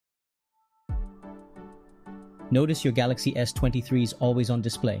Notice your Galaxy S23's always-on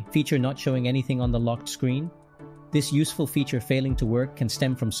display feature not showing anything on the locked screen? This useful feature failing to work can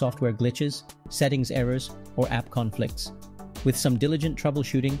stem from software glitches, settings errors, or app conflicts. With some diligent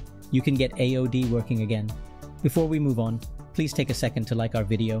troubleshooting, you can get AOD working again. Before we move on, please take a second to like our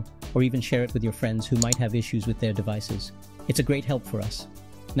video or even share it with your friends who might have issues with their devices. It's a great help for us.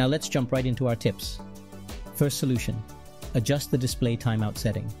 Now let's jump right into our tips. First solution: adjust the display timeout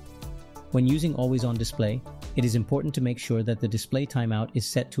setting. When using always-on display, it is important to make sure that the display timeout is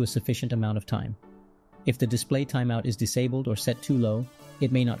set to a sufficient amount of time. If the display timeout is disabled or set too low,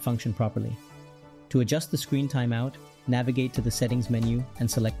 it may not function properly. To adjust the screen timeout, navigate to the settings menu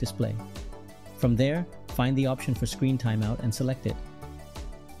and select display. From there, find the option for screen timeout and select it.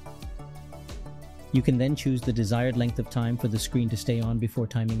 You can then choose the desired length of time for the screen to stay on before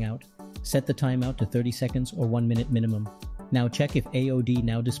timing out. Set the timeout to 30 seconds or 1 minute minimum. Now check if AOD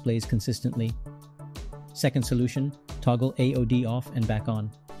now displays consistently. Second solution: toggle AOD off and back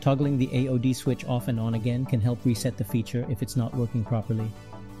on. Toggling the AOD switch off and on again can help reset the feature if it's not working properly.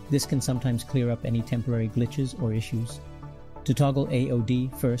 This can sometimes clear up any temporary glitches or issues. To toggle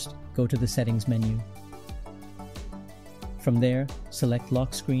AOD, first, go to the settings menu. From there, select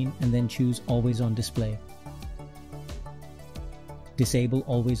lock screen and then choose always on display. Disable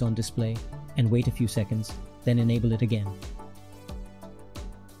always on display and wait a few seconds, then enable it again.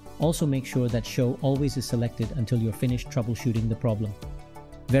 Also make sure that show always is selected until you're finished troubleshooting the problem.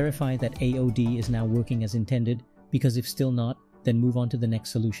 Verify that AOD is now working as intended, because if still not, then move on to the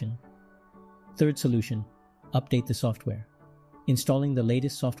next solution. Third solution: update the software. Installing the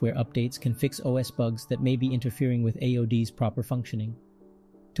latest software updates can fix OS bugs that may be interfering with AOD's proper functioning.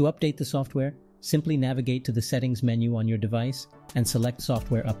 To update the software, simply navigate to the settings menu on your device and select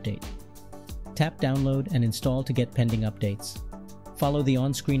software update. Tap download and install to get pending updates. Follow the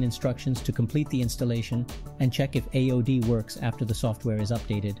on-screen instructions to complete the installation and check if AOD works after the software is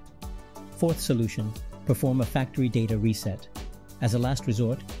updated. Fourth solution: perform a factory data reset. As a last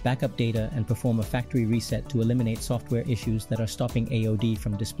resort, backup data and perform a factory reset to eliminate software issues that are stopping AOD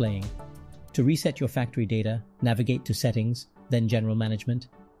from displaying. To reset your factory data, navigate to Settings, then General Management,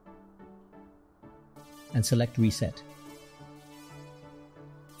 and select Reset.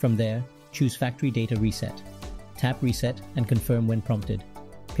 From there, choose Factory Data Reset. Tap Reset and confirm when prompted.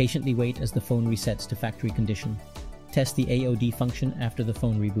 Patiently wait as the phone resets to factory condition. Test the AOD function after the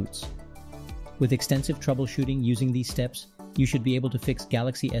phone reboots. With extensive troubleshooting using these steps, you should be able to fix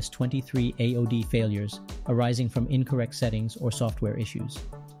Galaxy S23 AOD failures arising from incorrect settings or software issues.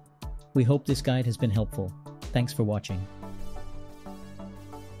 We hope this guide has been helpful. Thanks for watching.